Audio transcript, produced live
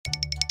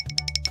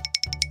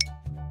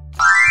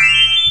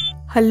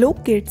Hello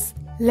kids,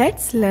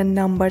 let's learn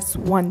numbers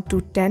 1 to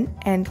 10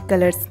 and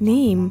colors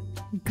name.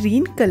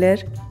 Green color,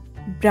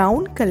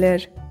 brown color,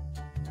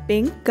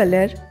 pink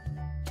color,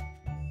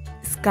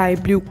 sky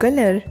blue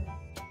color,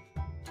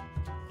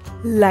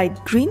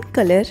 light green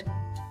color,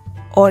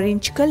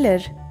 orange color,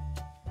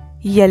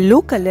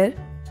 yellow color,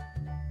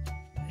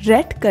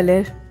 red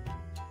color,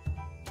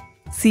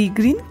 sea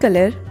green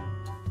color,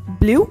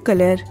 blue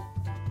color,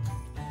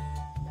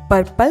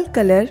 purple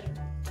color,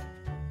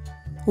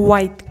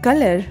 white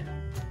color,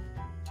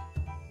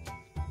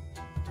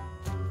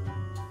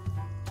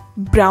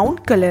 brown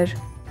color,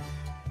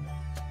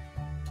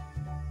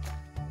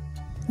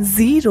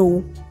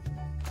 0,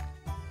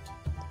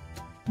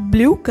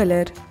 blue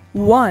color,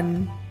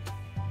 1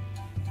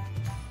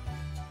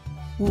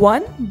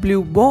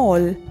 blue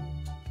ball,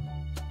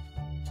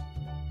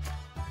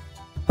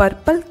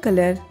 purple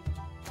color,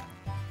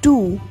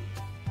 2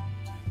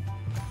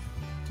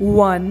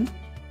 1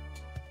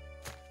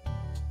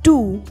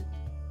 2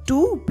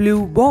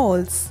 blue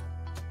balls,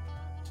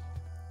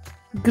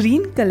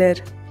 green color,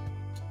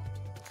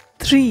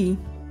 3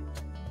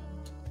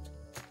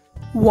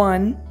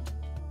 1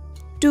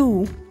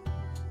 2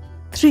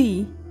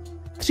 3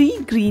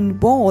 green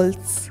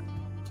balls,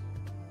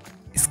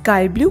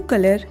 sky blue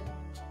color,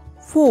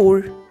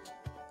 4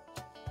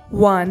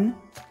 1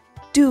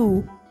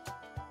 2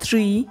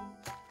 3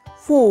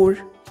 4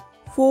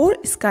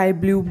 sky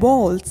blue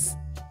balls,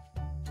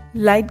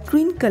 light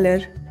green color,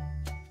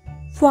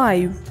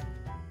 5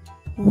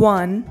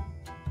 1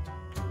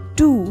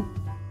 2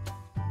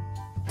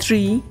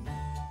 3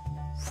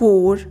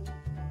 4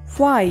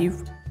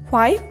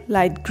 5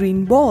 light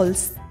green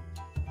balls,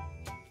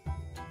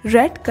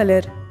 red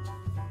color,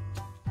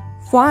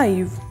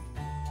 5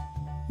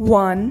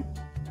 1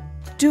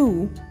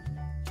 2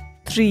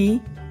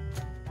 3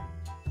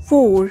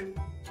 4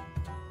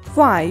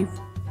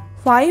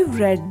 5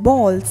 red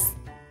balls,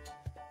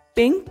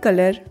 pink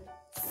color,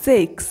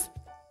 6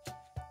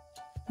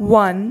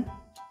 1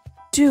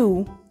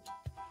 2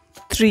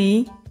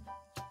 3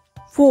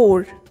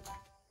 4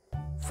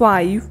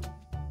 5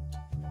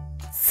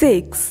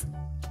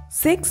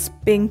 6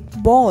 pink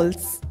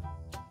balls,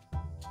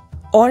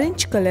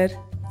 orange color,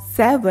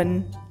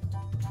 7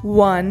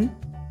 1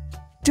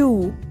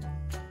 2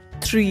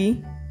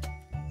 3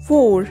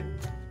 4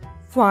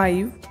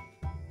 5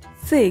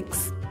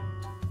 6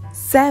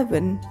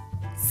 7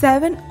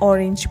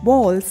 orange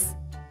balls,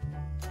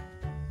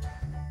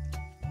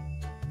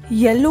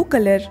 yellow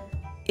color,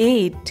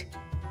 8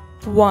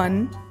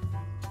 1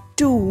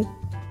 2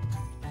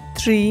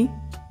 3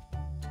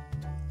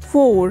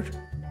 4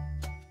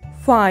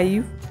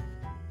 5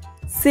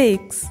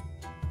 6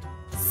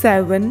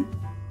 7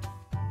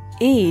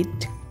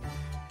 8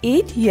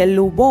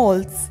 yellow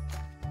balls,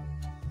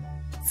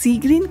 sea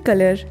green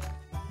color,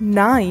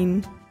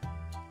 9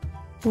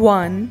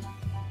 1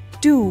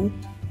 2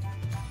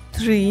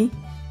 3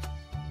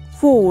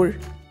 4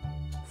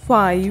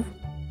 5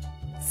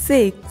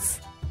 6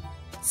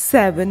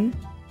 7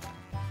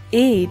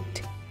 8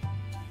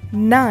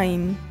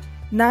 9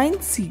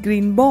 sea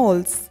green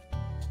balls,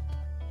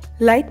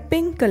 light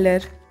pink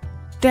color,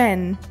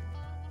 10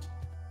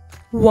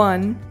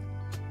 1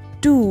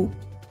 2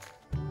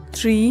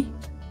 3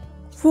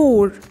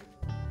 4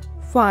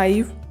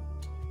 5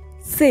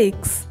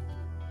 6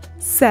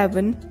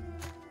 7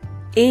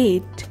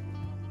 8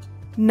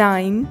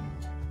 9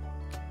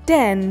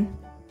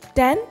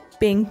 10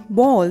 pink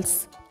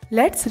balls.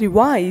 Let's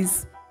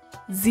revise.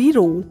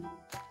 0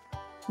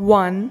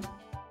 1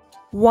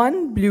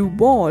 blue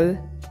ball,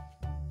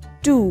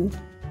 2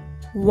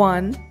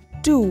 1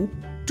 2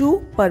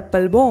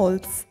 purple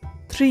balls,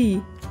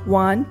 3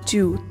 1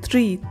 2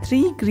 3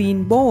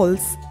 green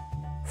balls,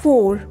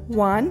 4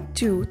 1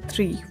 2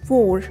 3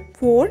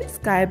 4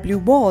 sky blue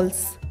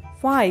balls,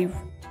 5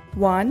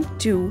 1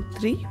 2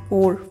 3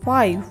 4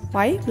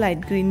 5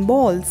 light green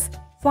balls,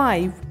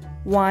 5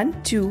 1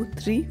 2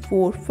 3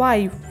 4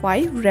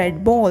 5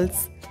 red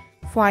balls.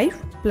 5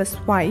 plus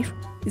 5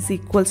 is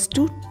equals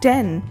to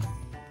 10.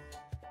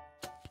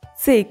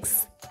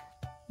 6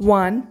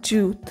 1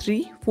 2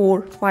 3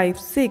 4 5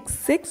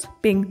 6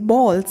 pink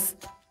balls.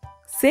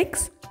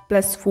 6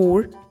 plus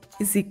 4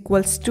 is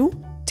equals to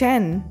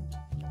 10.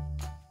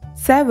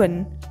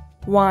 7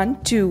 1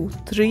 2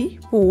 3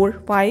 4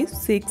 5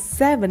 6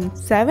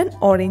 7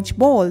 orange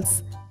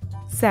balls.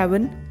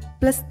 7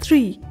 plus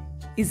 3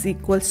 is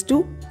equals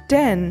to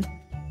 10.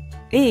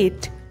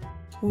 8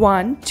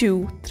 1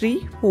 2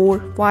 3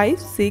 4 5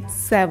 6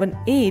 7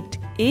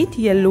 8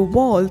 yellow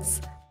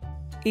balls.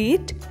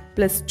 8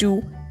 plus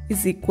 2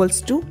 is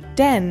equals to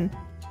 10.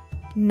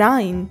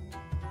 9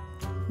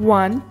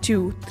 1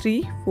 2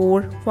 3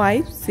 4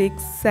 5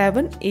 6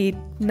 7 8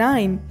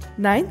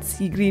 9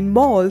 sea green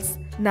balls.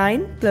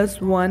 9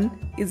 plus 1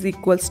 is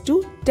equals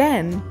to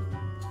 10.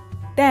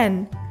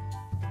 10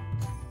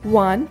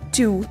 1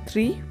 2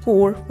 3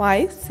 4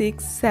 5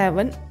 6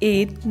 7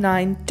 8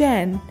 9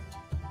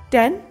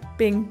 10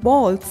 pink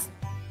balls.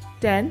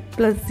 10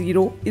 plus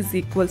 0 is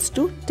equals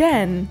to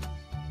 10.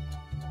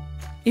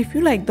 If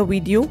you like the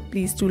video,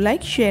 please do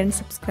like, share and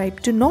subscribe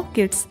to Know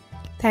Kids.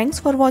 Thanks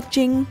for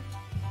watching.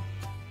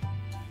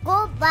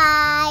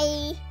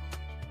 Goodbye.